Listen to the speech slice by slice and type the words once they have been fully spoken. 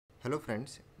Hello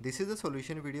friends, this is the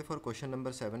solution video for question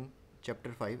number 7,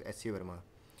 chapter 5, SC Verma.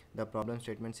 The problem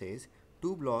statement says,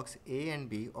 two blocks A and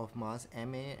B of mass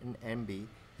MA and MB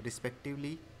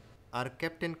respectively are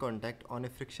kept in contact on a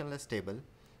frictionless table.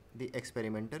 The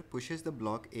experimenter pushes the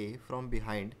block A from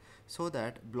behind so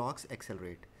that blocks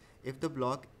accelerate. If the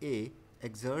block A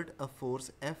exert a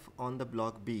force F on the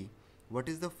block B, what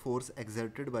is the force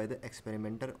exerted by the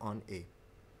experimenter on A?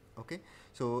 Okay,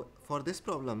 so for this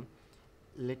problem,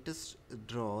 let us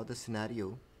draw the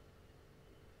scenario.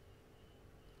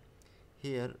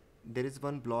 Here there is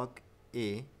one block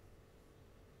A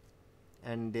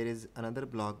and there is another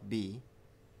block B.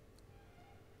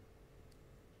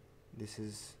 This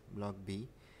is block B.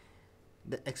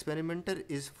 The experimenter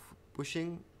is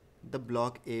pushing the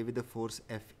block A with the force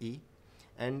Fe,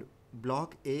 and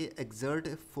block A exert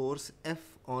a force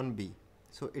F on B.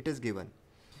 So it is given.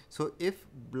 So if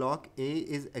block A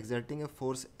is exerting a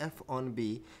force F on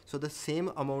B, so the same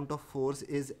amount of force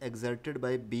is exerted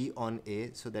by B on A,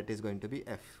 so that is going to be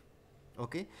F.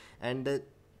 Okay, and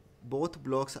both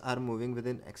blocks are moving with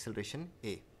an acceleration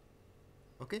A.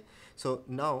 Okay, so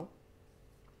now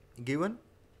given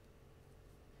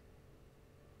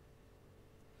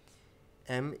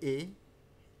MA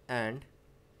and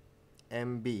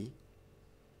MB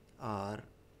are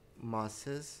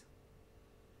masses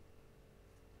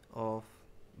of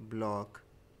block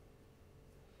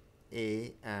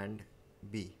A and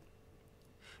B.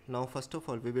 Now first of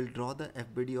all we will draw the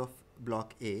FBD of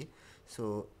block A.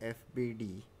 So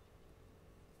FBD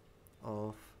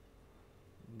of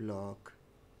block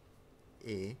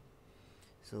A,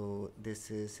 so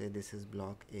this is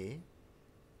block A.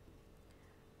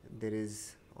 There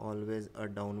is always a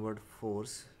downward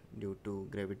force due to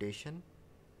gravitation,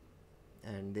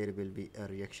 and there will be a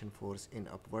reaction force in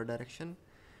upward direction.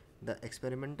 The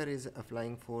experimenter is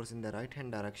applying force in the right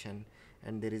hand direction,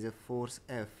 and there is a force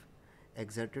F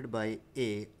exerted by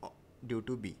A due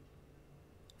to B.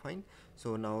 Fine.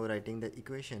 So now writing the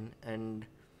equation, and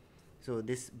so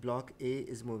this block A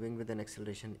is moving with an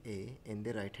acceleration A in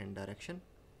the right hand direction.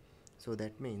 So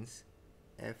that means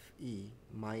Fe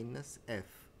minus F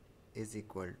is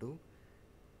equal to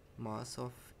mass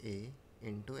of A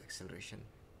into acceleration.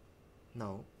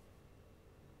 Now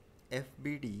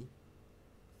FBD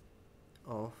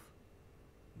of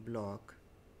block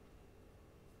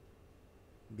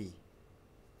B.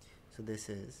 So this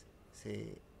is, say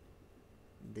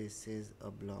this is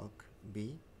a block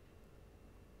B.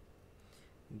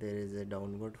 There is a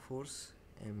downward force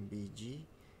MBG,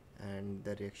 and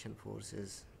the reaction force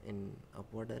is in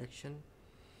upward direction.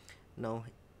 Now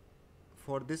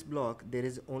for this block there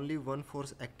is only one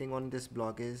force acting on this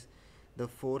block, is the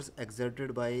force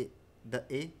exerted by the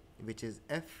A, which is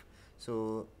F.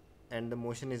 So and the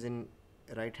motion is in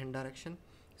right hand direction.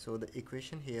 So the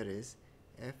equation here is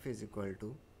F is equal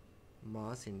to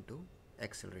mass into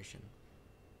acceleration.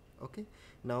 Okay,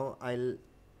 now I'll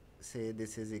say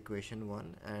this is equation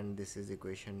 1 and this is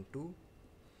equation 2.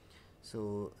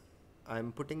 So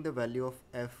I'm putting the value of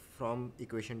F from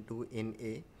equation 2 in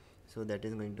A. So that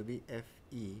is going to be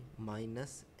Fe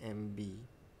minus MB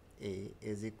A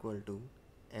is equal to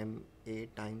MA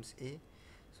times A.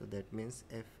 So that means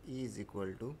Fe is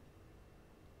equal to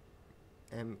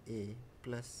MA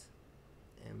plus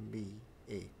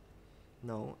MBA.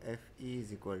 Now Fe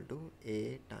is equal to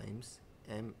A times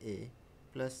MA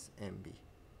plus MB.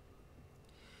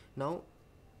 Now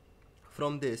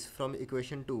from this, from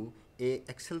equation 2, A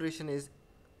acceleration is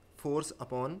force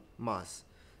upon mass.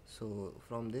 So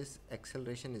from this,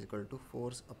 acceleration is equal to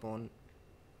force upon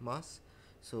mass.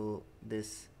 So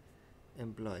this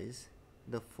implies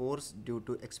the force due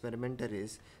to experimenter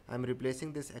is, I am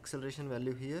replacing this acceleration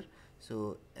value here,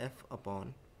 so F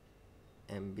upon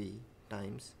MB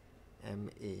times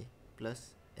MA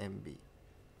plus MB.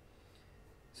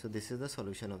 So this is the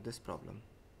solution of this problem.